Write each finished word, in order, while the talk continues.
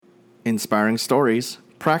Inspiring stories,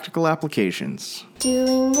 practical applications.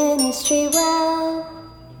 Doing ministry well.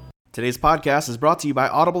 Today's podcast is brought to you by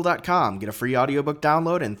Audible.com. Get a free audiobook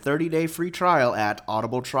download and 30-day free trial at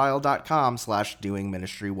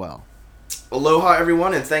audibletrial.com/doingministrywell. Aloha,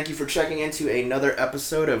 everyone, and thank you for checking into another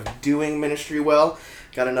episode of Doing Ministry Well.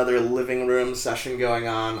 Got another living room session going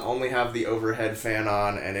on. Only have the overhead fan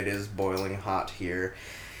on, and it is boiling hot here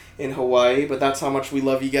in Hawaii, but that's how much we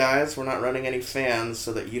love you guys. We're not running any fans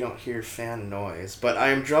so that you don't hear fan noise. But I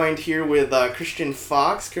am joined here with Christian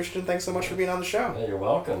Fox. Christian, thanks so much for being on the show. Hey, you're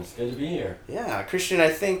welcome. It's good to be here. Yeah, Christian, I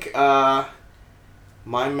think my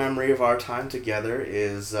memory of our time together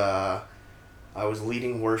is I was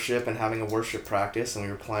leading worship and having a worship practice, and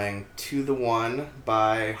we were playing To the One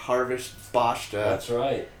by Harvest Bashta. That's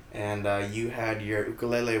right. And you had your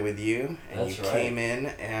ukulele with you, and That's you right. came in,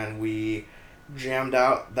 and we jammed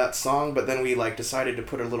out that song, but then we decided to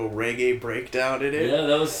put a little reggae breakdown in it. Yeah,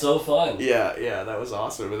 that was so fun. Yeah, that was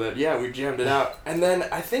awesome. And then, we jammed it out. And then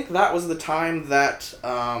I think that was the time that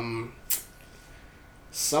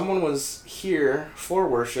someone was here for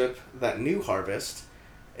worship that knew Harvest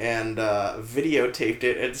and videotaped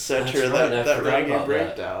it and sent That's her right, that I forgot reggae about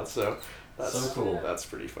breakdown. So that's so cool. That's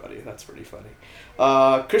pretty funny.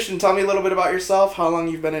 Christian, tell me a little bit about yourself, how long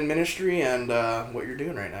you've been in ministry, and what you're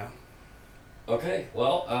doing right now. Okay,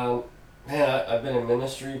 well, I've been in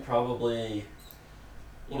ministry probably,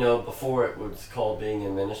 before it was called being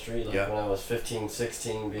in ministry, when I was 15,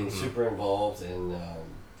 16, being super involved in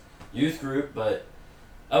youth group, but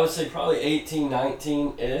I would say probably 18,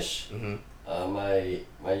 19-ish. Mm-hmm.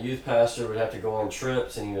 My youth pastor would have to go on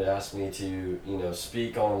trips, and he would ask me to,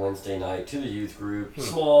 speak on a Wednesday night to the youth group,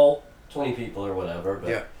 small, 20 people or whatever,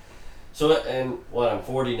 but... Yeah. So, and I'm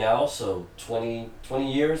 40 now, so 20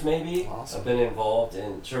 years maybe. Awesome. I've been involved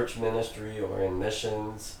in church ministry or in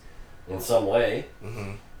missions in some way.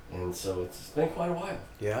 Mm-hmm. And so it's been quite a while.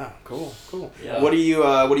 Yeah, cool. Yeah. What are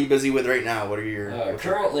you busy with right now? What are your...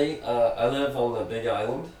 Currently, I live on the Big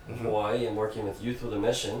Island of Mm-hmm. Hawaii and working with Youth with a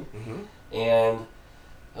Mission. Mm-hmm. And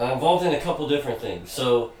I'm involved in a couple different things.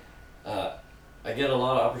 So I get a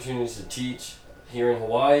lot of opportunities to teach here in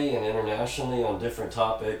Hawaii and internationally on different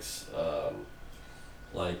topics,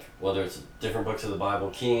 like whether it's different books of the Bible,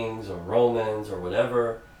 Kings or Romans or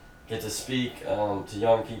whatever. Get to speak to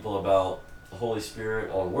young people about the Holy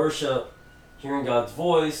Spirit on worship, hearing God's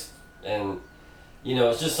voice, and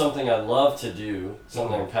it's just something I love to do,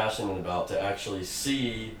 something I'm passionate about, to actually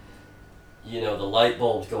see the light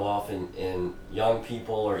bulbs go off in young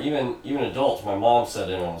people or even adults. My mom sat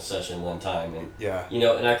in on a session one time, and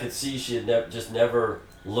and I could see she had never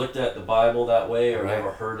looked at the Bible that way or never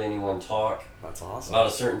heard anyone talk That's awesome. about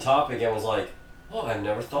a certain topic, and was like, oh, I've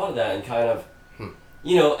never thought of that, and kind of and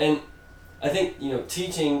I think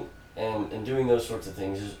teaching and doing those sorts of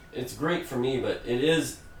things it's great for me, but it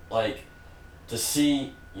is like to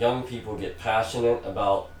see young people get passionate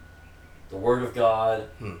about the Word of God.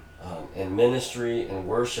 And ministry and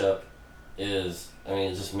worship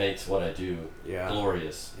it just makes what I do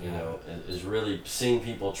glorious. It is really seeing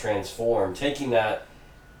people transform, taking that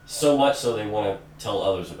so much so they want to tell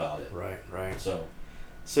others about it. Right. So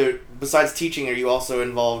besides teaching, are you also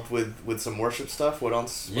involved with some worship stuff? What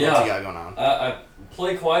else you got going on? I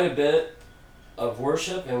play quite a bit of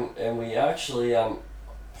worship, and we actually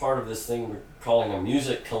part of this thing we're calling a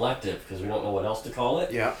music collective because we don't know what else to call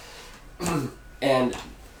it. Yeah. And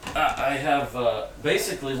I have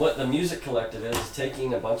basically what the music collective is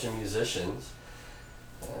taking a bunch of musicians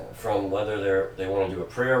from whether they want to do a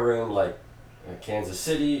prayer room like Kansas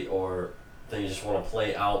City, or they just want to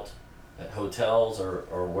play out at hotels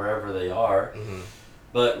or wherever they are. Mm-hmm.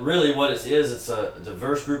 But really what it is, it's a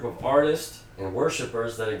diverse group of artists and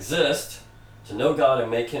worshipers that exist to know God and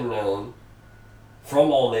make Him known from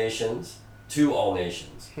all nations to all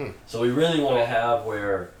nations. So we really want to have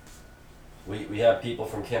where we have people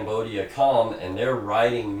from Cambodia come and they're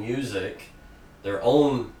writing music, their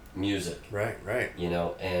own music. Right.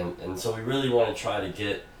 And so we really want to try to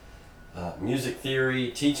get music theory,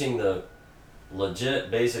 teaching the legit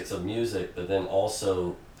basics of music, but then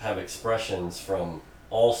also have expressions from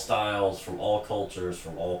all styles, from all cultures,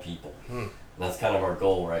 from all people. And that's kind of our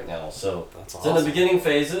goal right now. So That's it's in the beginning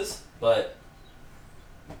phases, but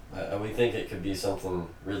we think it could be something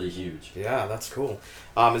really huge. Yeah, that's cool.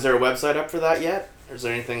 Is there a website up for that yet? Or is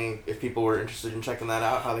there anything, if people were interested in checking that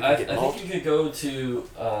out, how they can get involved? I think you could go to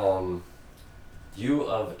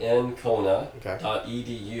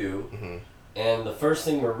uofnkona.edu, Mm-hmm. and the first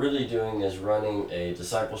thing we're really doing is running a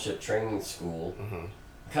discipleship training school, Mm-hmm.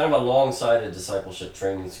 kind of alongside a discipleship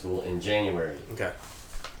training school in January. Okay.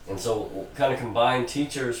 And so we'll kind of combine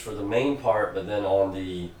teachers for the main part, but then on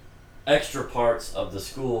the extra parts of the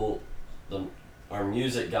school, our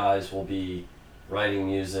music guys will be writing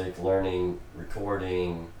music, learning,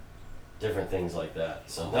 recording, different things like that.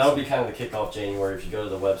 So that'll be kind of the kickoff January. If you go to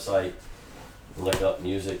the website, look up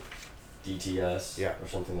music DTS or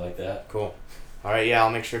something like that. Cool. All right, yeah, I'll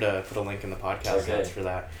make sure to put a link in the podcast notes for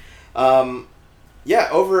that. Yeah,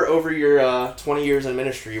 over your 20 years in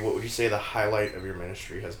ministry, what would you say the highlight of your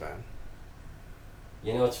ministry has been?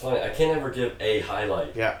 You know, it's funny. I can't ever give a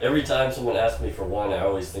highlight. Yeah. Every time someone asks me for one, I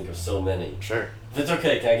always think of so many. Sure. If it's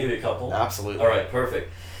okay, can I give you a couple? Absolutely. All right,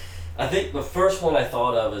 perfect. I think the first one I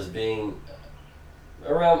thought of as being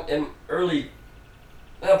around in early,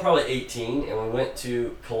 probably 18, and we went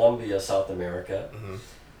to Colombia, South America. Mm-hmm.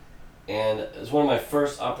 And it was one of my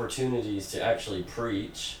first opportunities to actually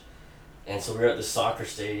preach. And so we were at the soccer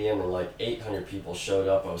stadium, and like 800 people showed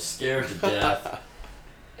up. I was scared to death.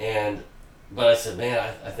 But I said,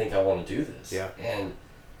 man, I think I want to do this. Yeah. And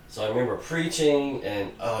so I remember preaching,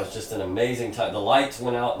 and it's just an amazing time. The lights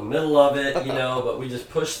went out in the middle of it, but we just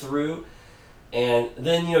pushed through. And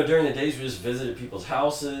then, during the days, we just visited people's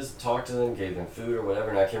houses, talked to them, gave them food or whatever.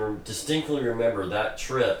 And I can distinctly remember that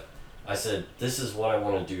trip. I said, this is what I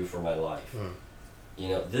want to do for my life.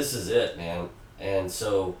 This is it, man. And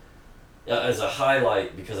so as a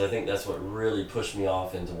highlight, because I think that's what really pushed me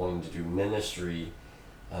off into wanting to do ministry,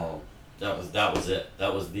 that was it.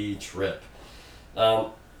 That was the trip.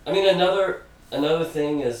 Another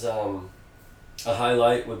thing is a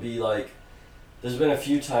highlight would be like, there's been a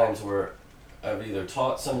few times where I've either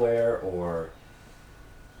taught somewhere or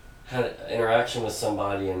had an interaction with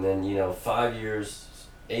somebody, and then 5 years,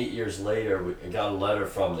 8 years later, we got a letter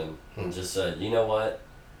from them and just said, you know what,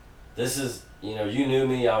 this is, you knew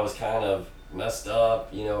me, I was kind of messed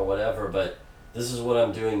up, or whatever, but this is what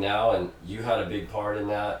I'm doing now, and you had a big part in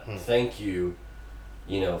that. Thank you,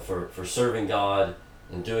 for serving God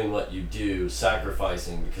and doing what you do,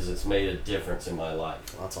 sacrificing, because it's made a difference in my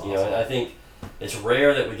life. That's awesome. And I think it's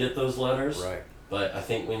rare that we get those letters, right? But I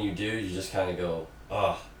think when you do, you just kind of go,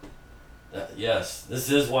 yes, this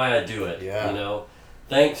is why I do it. Yeah.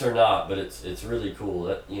 Thanks or not, but it's really cool.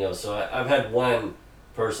 That so I've had one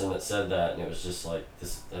person that said that, and it was just like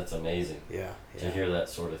that's amazing. Yeah. To hear that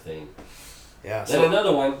sort of thing. Yeah. Then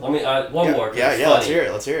another one. Let me one more. Yeah. Funny.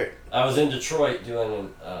 Let's hear it. I was in Detroit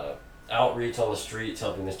doing an outreach on the streets,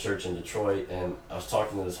 helping this church in Detroit, and I was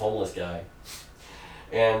talking to this homeless guy,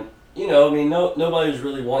 and nobody was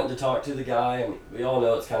really wanting to talk to the guy. I mean, we all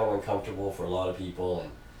know it's kind of uncomfortable for a lot of people,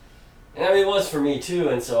 and it was for me too.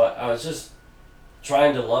 And so I was just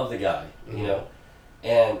trying to love the guy,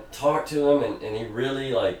 and talk to him, and he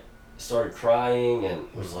really started crying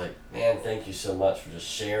and was like, man, thank you so much for just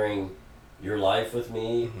sharing your life with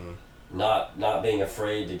me, not being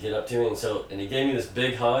afraid to get up to me. And he gave me this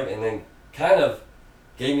big hug, and then kind of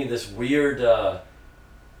gave me this weird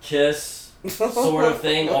kiss sort of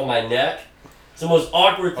thing on my neck. It's the most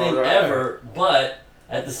awkward thing ever, but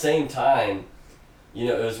at the same time,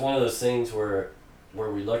 it was one of those things where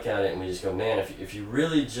we look at it and we just go, man, if you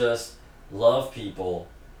really just love people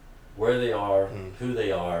where they are, who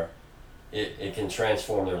they are, it can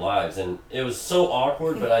transform their lives. And it was so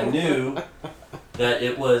awkward, but I knew that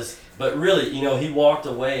it was, but really, he walked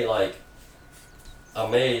away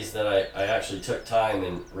amazed that I actually took time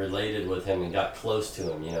and related with him and got close to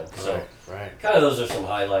him, So right. Kind of those are some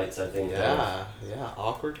highlights, I think. Yeah.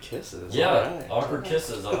 Awkward kisses. Yeah, awkward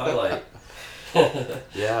kisses, a highlight.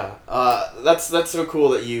 Yeah. That's so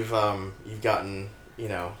cool that you've gotten,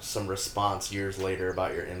 some response years later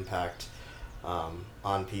about your impact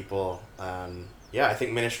on people. Yeah, I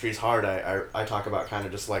think ministry is hard. I talk about kind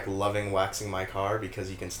of just loving waxing my car, because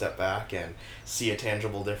you can step back and see a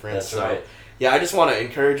tangible difference. That's right. Yeah, I just want to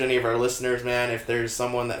encourage any of our listeners, man, if there's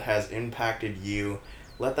someone that has impacted you,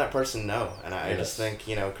 let that person know. And I just think,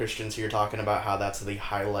 Christian's here talking about how that's the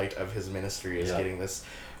highlight of his ministry is getting this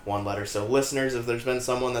one letter. So listeners, if there's been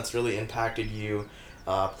someone that's really impacted you,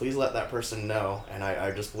 please let that person know. And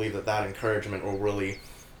I just believe that encouragement will really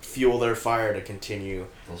fuel their fire to continue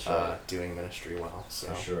doing ministry well. So.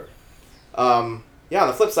 For sure. On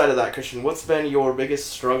the flip side of that, Christian, what's been your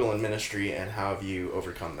biggest struggle in ministry, and how have you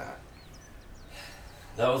overcome that?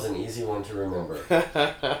 That was an easy one to remember.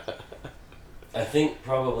 I think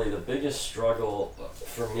probably the biggest struggle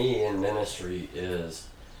for me in ministry is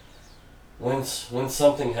when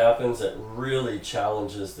something happens that really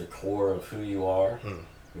challenges the core of who you are,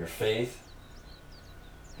 your faith,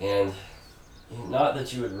 and not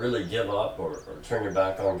that you would really give up or turn your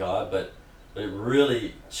back on God, but it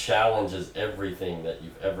really challenges everything that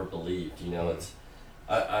you've ever believed. It's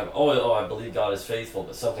I believe God is faithful,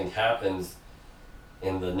 but something happens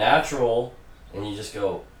in the natural, and you just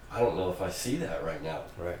go, I don't know if I see that right now.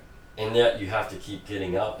 Right. And yet you have to keep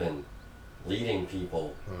getting up and leading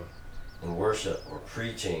people in worship or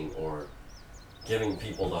preaching or giving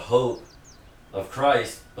people the hope of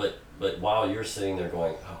Christ, but while you're sitting there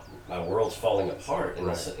going, oh, my world's falling apart in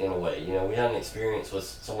a way. You know, we had an experience with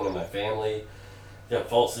someone in my family got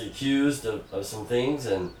falsely accused of some things,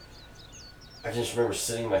 and I just remember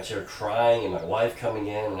sitting in my chair crying and my wife coming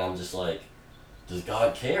in, and I'm just like, does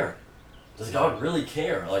God care? Does God really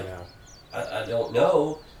care? Like, I don't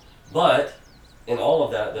know, but in all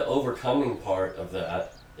of that, the overcoming part of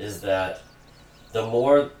that is that the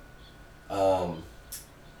more,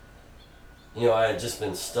 you know, I had just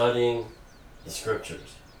been studying the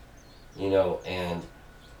scriptures, you know, and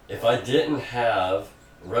if I didn't have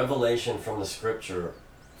revelation from the scripture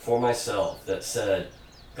for myself that said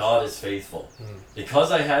God is faithful,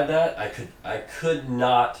 because I had that, I could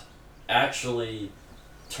not actually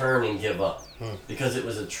turn and give up, because it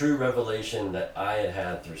was a true revelation that I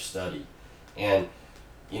had through study. And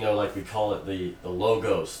you know, like we call it the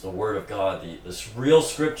logos, the word of God, the real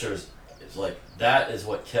scriptures. It's like that is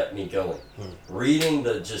what kept me going. Reading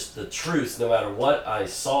the truth, no matter what I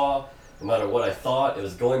saw, no matter what I thought, it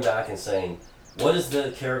was going back and saying, what is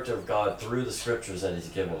the character of God through the scriptures that He's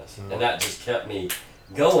given us? And that just kept me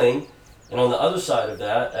going. And on the other side of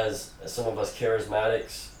that, as some of us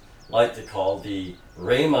charismatics like to call the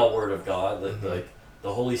Rhema word of God, like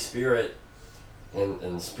the Holy Spirit and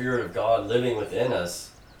the Spirit of God living within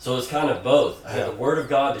us. So it's kind of both. I had the Word of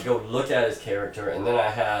God to go look at His character, and then I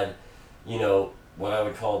had, you know, what I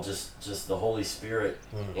would call just the Holy Spirit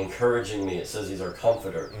encouraging me. It says He's our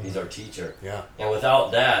comforter, He's our teacher. Yeah. And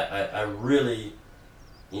without that, I really,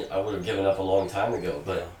 you know, I would have given up a long time ago.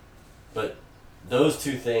 But those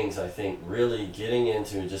two things, I think, really getting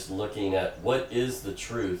into just looking at what is the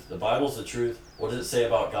truth. The Bible's the truth. What does it say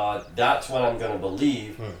about God? That's what I'm going to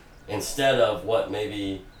believe, instead of what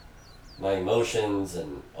maybe my emotions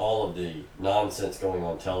and all of the nonsense going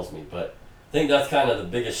on tells me. But I think that's kind of the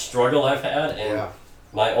biggest struggle I've had, and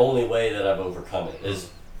my only way that I've overcome it is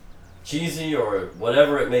cheesy or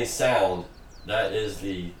whatever it may sound. That is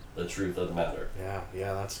the truth of the matter.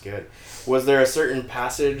 Yeah, that's good. Was there a certain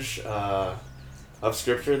passage of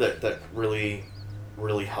scripture that really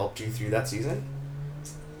helped you through that season?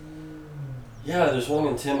 Yeah, there's one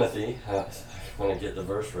in Timothy. I want to get the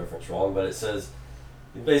verse reference wrong, but it says,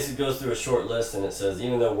 it basically goes through a short list, and it says,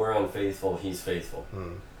 even though we're unfaithful, He's faithful.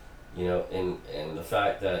 You know, and the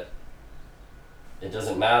fact that it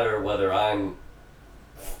doesn't matter whether I'm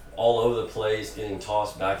all over the place, getting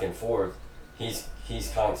tossed back and forth, He's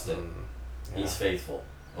constant. He's faithful.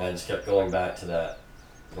 And I just kept going back to that.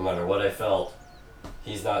 No matter what I felt,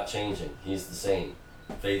 He's not changing. He's the same.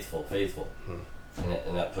 Faithful.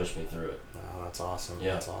 And that pushed me through it. Oh, that's awesome.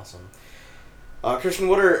 Yeah. That's awesome. Christian,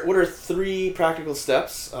 what are 3 practical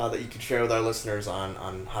steps that you could share with our listeners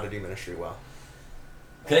on how to do ministry well?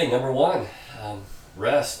 Okay, number 1,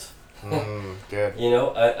 rest. Good. You know,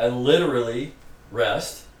 I literally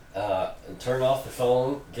rest, turn off the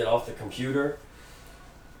phone, get off the computer.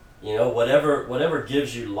 You know, whatever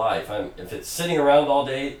gives you life. If it's sitting around all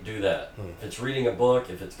day, do that. If it's reading a book,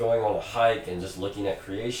 if it's going on a hike and just looking at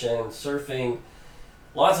creation, surfing,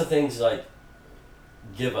 lots of things like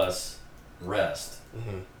give us rest.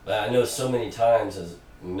 But I know so many times as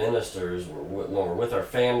ministers, when we're with our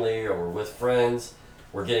family or we're with friends,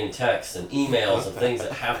 we're getting texts and emails and things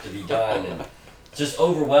that have to be done, and just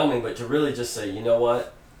overwhelming. But to really just say, you know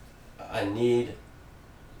what, I need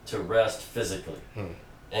to rest physically.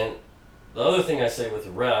 And the other thing I say with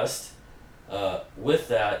rest, with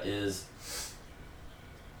that is,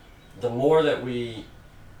 the more that we,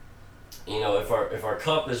 you know, if our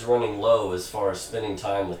cup is running low as far as spending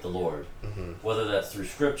time with the Lord, whether that's through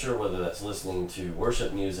scripture, whether that's listening to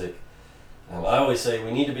worship music, I always say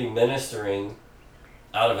we need to be ministering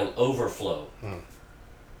out of an overflow,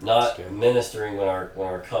 not ministering when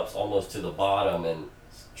our cup's almost to the bottom and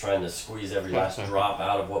trying to squeeze every last drop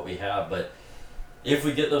out of what we have. But if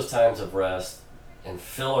we get those times of rest and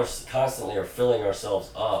constantly are filling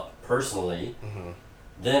ourselves up personally,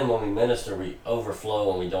 then when we minister, we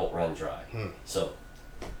overflow and we don't run dry. So,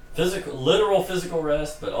 literal physical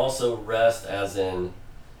rest, but also rest as in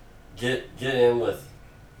get in with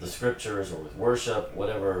the scriptures or with worship,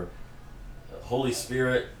 whatever, Holy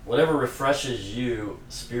Spirit, whatever refreshes you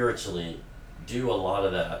spiritually, do a lot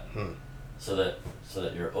of that, so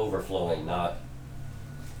that you're overflowing, not,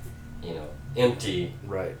 you know, empty,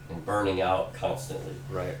 right, and burning out constantly.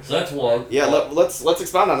 Right. So that's one. Yeah, let's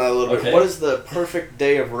expound on that a little bit. Okay. What does the perfect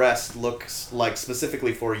day of rest looks like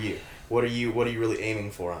specifically for you? What are you really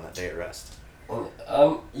aiming for on that day of rest?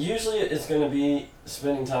 Usually it's going to be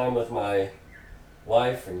spending time with my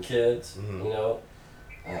wife and kids. Mhm. You know,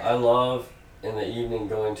 I love in the evening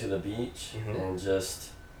going to the beach Mhm. and just,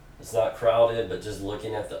 it's not crowded, but just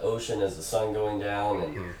looking at the ocean as the sun going down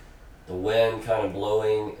and Mhm. the wind kind of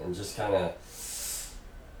blowing and just kind of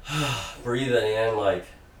breathing in. Like,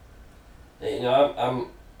 you know,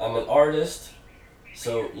 I'm an artist,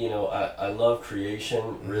 so you know I love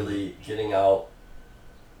creation. Really getting out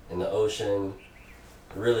in the ocean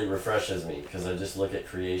really refreshes me because I just look at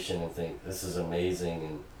creation and think this is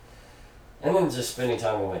amazing, and then just spending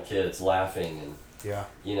time with my kids, laughing and Yeah.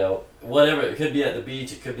 you know whatever. It could be at the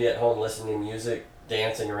beach, it could be at home listening to music,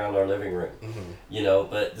 dancing around our living room. Mhm. You know,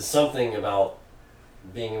 but there's something about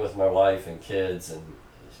being with my wife and kids and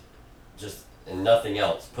just and nothing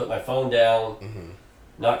else. Put my phone down, Mhm.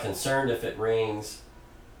 not concerned if it rings.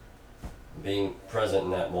 Being present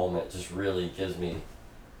in that moment just really gives me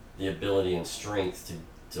the ability and strength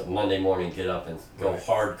to Monday morning get up and go Right.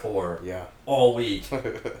 hardcore Yeah. all week,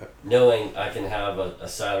 knowing I can have a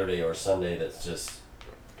Saturday or Sunday that's just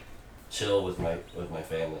chill with my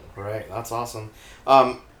family. Right. That's awesome.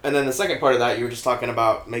 And then the second part of that, you were just talking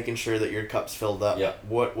about making sure that your cup's filled up. Yeah.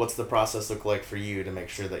 What's the process look like for you to make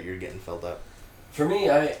sure that you're getting filled up? For me,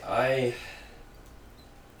 I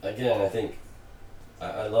again I think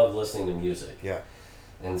I love listening to music. Yeah.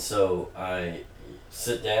 And so I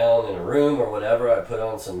sit down in a room or whatever, I put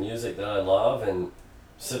on some music that I love and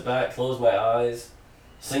sit back, close my eyes,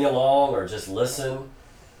 sing along or just listen.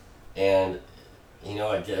 And, you know,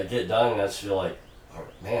 I get done and I just feel like, oh,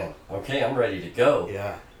 man, okay, I'm ready to go.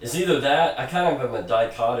 Yeah. It's either that, I kind of am a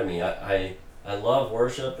dichotomy. I love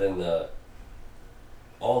worship and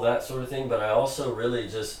all that sort of thing, but I also really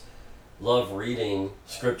just love reading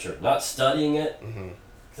scripture. Not studying it, Mm-hmm.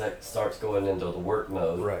 that starts going into the work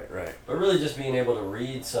mode. Right. Right. But really just being able to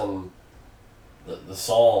read the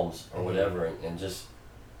Psalms or Mhm. whatever and just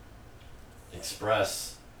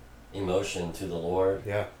express emotion to the Lord.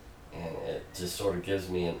 Yeah. And it just sort of gives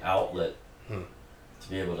me an outlet Hmm. to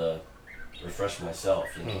be able to refresh myself,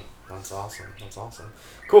 you know. That's awesome. That's awesome.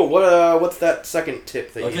 Cool. What's that second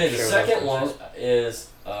tip that you Okay, the share with us? second one is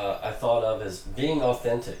I thought of as being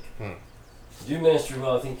authentic. Hmm. To do ministry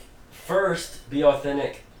well, I think first be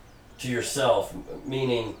authentic to yourself,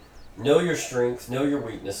 meaning know your strengths, know your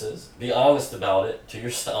weaknesses, be honest about it to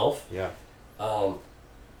yourself. Yeah.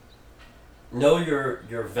 Know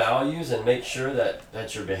your values and make sure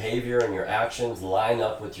that your behavior and your actions line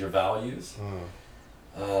up with your values.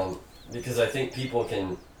 Mm. Because I think people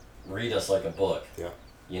can read us like a book. Yeah.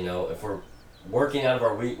 You know, if we're working out of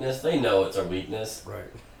our weakness, they know it's our weakness. Right.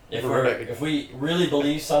 If we really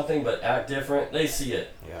believe something but act different, they see it.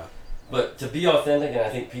 Yeah. But to be authentic, and I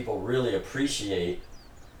think people really appreciate,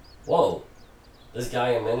 whoa, this guy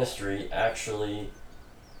in ministry actually,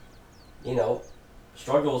 you know,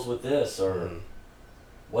 struggles with this or Mm.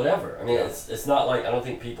 whatever. I mean, Yeah. it's not like, I don't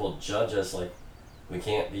think people judge us like we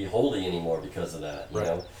can't be holy anymore because of that, you Right.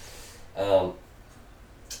 know?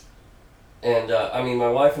 I mean, my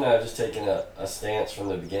wife and I have just taken a stance from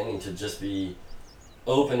the beginning to just be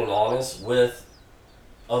open and honest with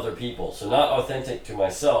other people. So not authentic to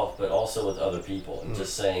myself, but also with other people. And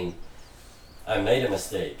just saying, I made a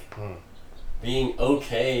mistake. Mm. Being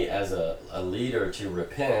okay as a leader to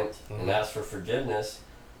repent Mhm. and ask for forgiveness.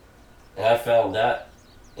 And I found that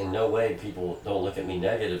in no way people don't look at me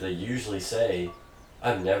negative. They usually say,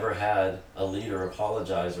 I've never had a leader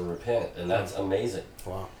apologize or repent. And that's amazing.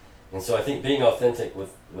 Wow. And so I think being authentic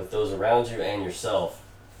with those around you and yourself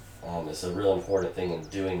is a real important thing in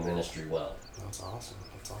doing ministry well. That's awesome.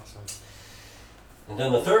 That's awesome. And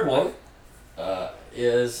then the third one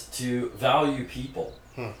is to value people.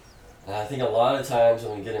 Hmm. And I think a lot of times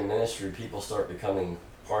when we get in ministry, people start becoming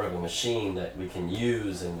part of a machine that we can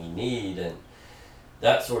use and we need and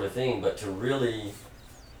that sort of thing. But to really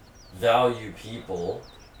value people,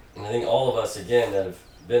 and I think all of us, again, that have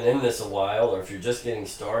been in this a while, or if you're just getting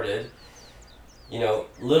started, you know,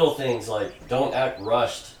 little things like don't act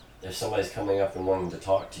rushed if somebody's coming up and wanting to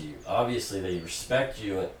talk to you. Obviously, they respect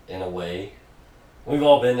you in a way. We've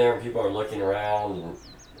all been there and people are looking around and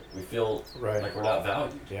we feel Right. like we're not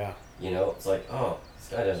valued. Yeah. You know, it's like, oh, this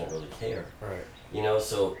guy doesn't really care. Right. You know,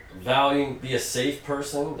 so valuing, be a safe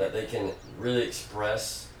person that they can really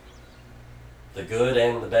express the good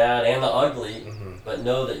and the bad and the ugly, Mm-hmm. but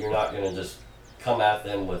know that you're not going to just come at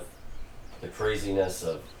them with the craziness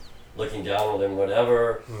of looking down on them,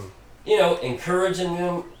 whatever. Mm. You know, encouraging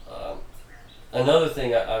them. Another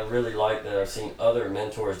thing I really like that I've seen other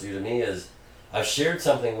mentors do to me is I've shared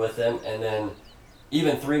something with them, and then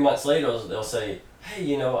even 3 months later, they'll say, hey,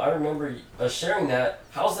 you know, I remember us sharing that.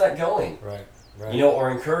 How's that going? Right. Right. You know, or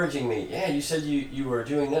encouraging me. Yeah, you said you were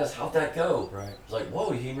doing this. How'd that go? Right. It's like,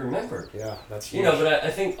 whoa, he remembered. Yeah, that's huge. You know, but I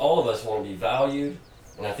think all of us want to be valued,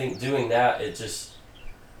 and I think doing that, it just,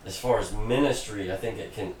 as far as ministry, I think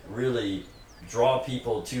it can really draw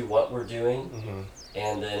people to what we're doing, Mm-hmm.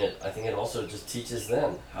 and then I think it also just teaches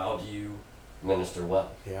them how do you minister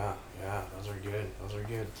well. Yeah, those are good. Those are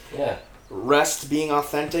good. Yeah, Rest, being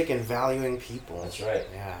authentic, and valuing people. that's right.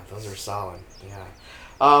 Yeah, those are solid.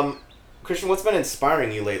 Yeah. Christian, what's been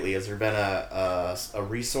inspiring you lately? Has there been a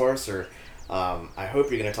resource, or I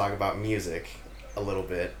hope you're going to talk about music a little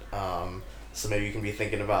bit, so maybe you can be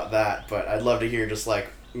thinking about that, but I'd love to hear just like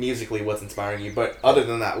musically what's inspiring you, but other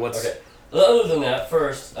than that, what's... Okay. Other than that,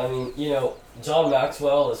 first, I mean, you know, John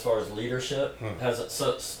Maxwell, as far as leadership, has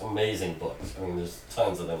such amazing books. I mean, there's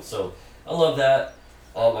tons of them. So I love that.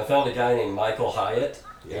 I found a guy named Michael Hyatt,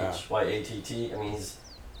 Yeah. Hyatt. I mean, he's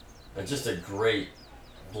just a great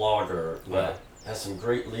blogger that has some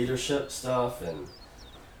great leadership stuff, and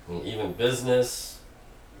I mean, even business,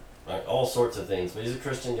 like all sorts of things. But he's a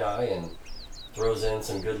Christian guy and throws in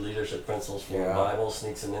some good leadership principles from the Bible,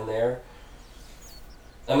 sneaks them in there.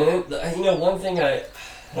 I mean, you know, one thing I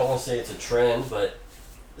don't want to say it's a trend, but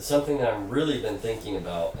it's something that I've really been thinking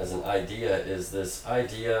about as an idea is this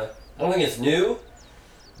idea, I don't think it's new,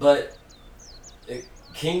 but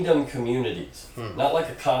kingdom communities. Not like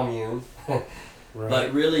a commune,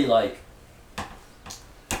 but really like,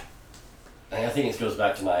 and I think it goes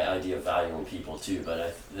back to my idea of valuing people too,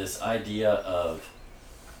 but this idea of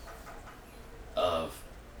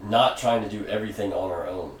not trying to do everything on our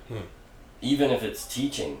own. Even if it's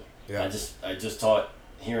teaching. Yeah. I just taught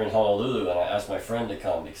here in Honolulu, and I asked my friend to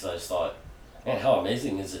come because I just thought, man, how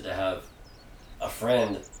amazing is it to have a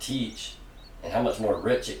friend teach, and how much more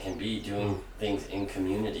rich it can be doing things in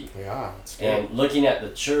community. Yeah, that's good. And looking at the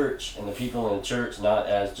church and the people in the church not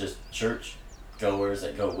as just church goers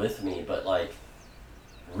that go with me, but like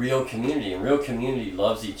real community. And real community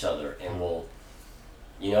loves each other and will,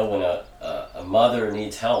 you know, when a mother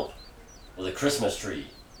needs help with a Christmas tree,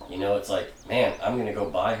 you know, it's like, man, I'm going to go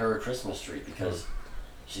buy her a Christmas tree because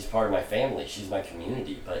she's part of my family. She's my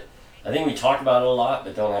community. But I think we talk about it a lot,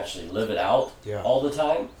 but don't actually live it out all the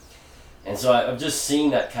time. And so I've just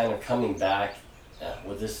seen that kind of coming back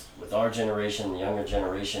with our generation, the younger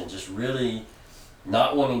generation, just really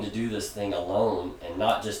not wanting to do this thing alone and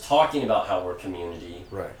not just talking about how we're community,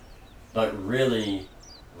 but really,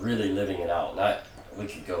 really living it out. We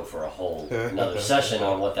could go for a whole another session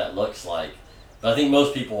on what that looks like. But I think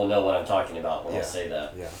most people will know what I'm talking about when I say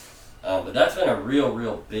that. But that's been a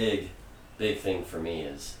real big thing for me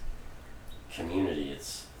is community.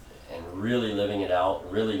 And really living it out,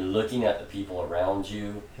 really looking at the people around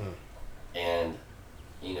you, and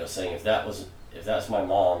you know, saying if that's my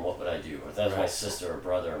mom, what would I do? Or if that's my sister or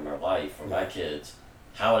brother or my wife or my kids,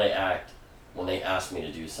 how would I act when they ask me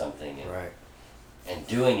to do something? And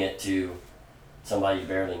doing it to somebody you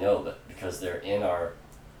barely know, but because they're in our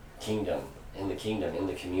kingdom, in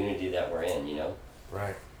the community that we're in, you know.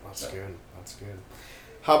 Right. That's good. That's good.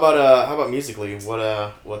 How about musically? What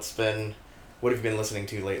have you been listening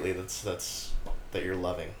to lately that you're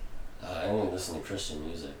loving? I only listen to Christian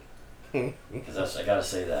music. Because I gotta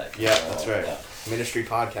say that. Yeah, that's right. Yeah. Ministry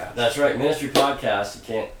podcast. That's right. Ministry podcast.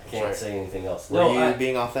 You can't say anything else. Were you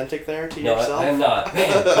being authentic there to yourself? No, I am not.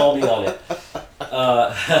 Man, call me on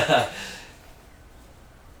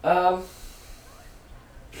it.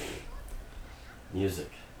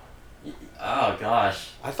 Music. Oh gosh.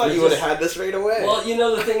 I thought you would have had this right away. Well, you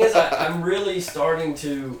know, the thing is, I'm really starting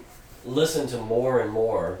to listen to more and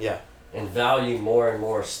more. Yeah. And value more and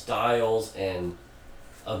more styles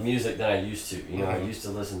of music than I used to. You know, I used to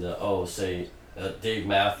listen to say Dave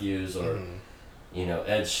Matthews or you know,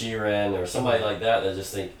 Ed Sheeran or somebody like that. I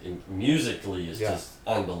just think musically is just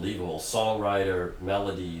unbelievable. Songwriter,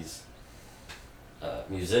 melodies,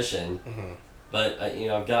 musician. But you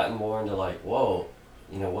know, I've gotten more into like, whoa,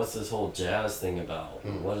 you know, what's this whole jazz thing about?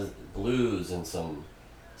 And what is blues and some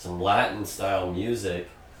Latin style music?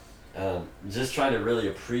 Just try to really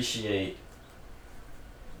appreciate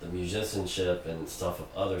the musicianship and stuff of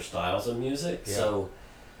other styles of music. So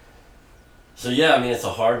yeah, I mean, it's a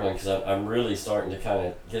hard one because I'm really starting to kind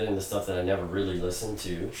of get into stuff that I never really listened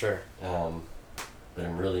to. Sure. But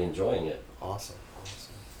I'm really enjoying it. Awesome.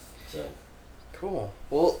 So. Cool.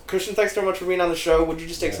 Well, Christian, thanks so much for being on the show. Would you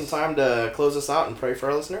just take some time to close us out and pray for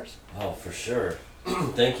our listeners? Oh, for sure.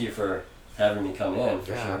 Thank you for having me come in. For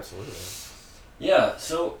sure. Absolutely. Yeah,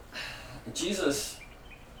 so Jesus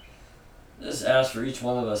just asked for each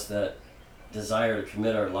one of us that desire to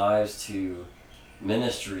commit our lives to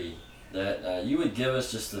ministry, that you would give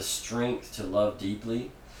us just the strength to love deeply,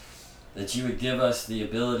 that you would give us the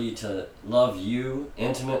ability to love you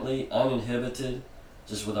intimately, uninhibited,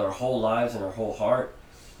 just with our whole lives and our whole heart.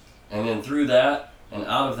 And then through that and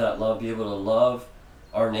out of that love, be able to love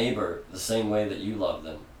our neighbor the same way that you love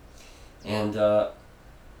them. And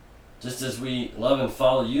just as we love and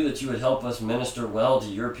follow you, that you would help us minister well to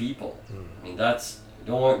your people. I mean, we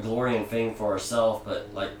don't want glory and fame for ourselves,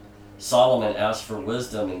 but like Solomon asked for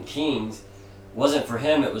wisdom in Kings, it wasn't for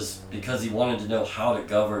him, it was because he wanted to know how to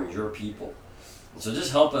govern your people. And so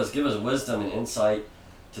just help us, give us wisdom and insight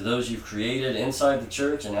to those you've created inside the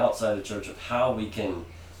church and outside the church of how we can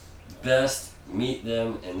best meet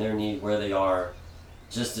them and their need where they are,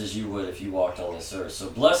 just as you would if you walked on this earth. So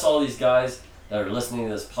bless all these guys that are listening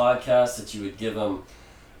to this podcast, that you would give them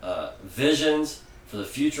visions for the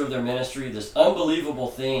future of their ministry. There's unbelievable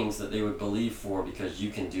things that they would believe for because you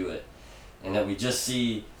can do it. And that we just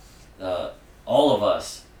see all of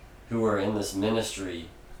us who are in this ministry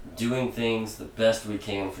doing things the best we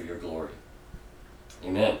can for your glory.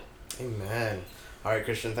 Amen. Amen. All right,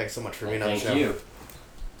 Christian, thanks so much for being on the show. Thank you.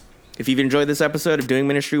 If you've enjoyed this episode of Doing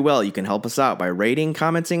Ministry Well, you can help us out by rating,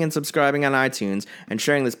 commenting, and subscribing on iTunes and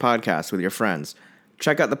sharing this podcast with your friends.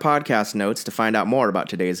 Check out the podcast notes to find out more about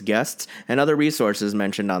today's guests and other resources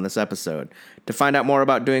mentioned on this episode. To find out more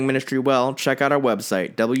about Doing Ministry Well, check out our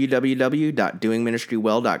website,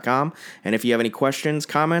 www.doingministrywell.com. And if you have any questions,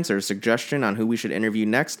 comments, or a suggestion on who we should interview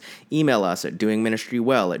next, email us at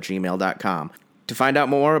doingministrywell@gmail.com. To find out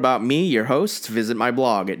more about me, your host, visit my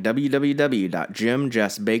blog at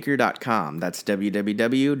www.jimjessbaker.com. That's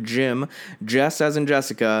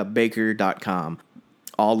www.jimjess.baker.com.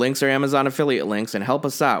 All links are Amazon affiliate links and help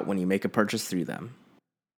us out when you make a purchase through them.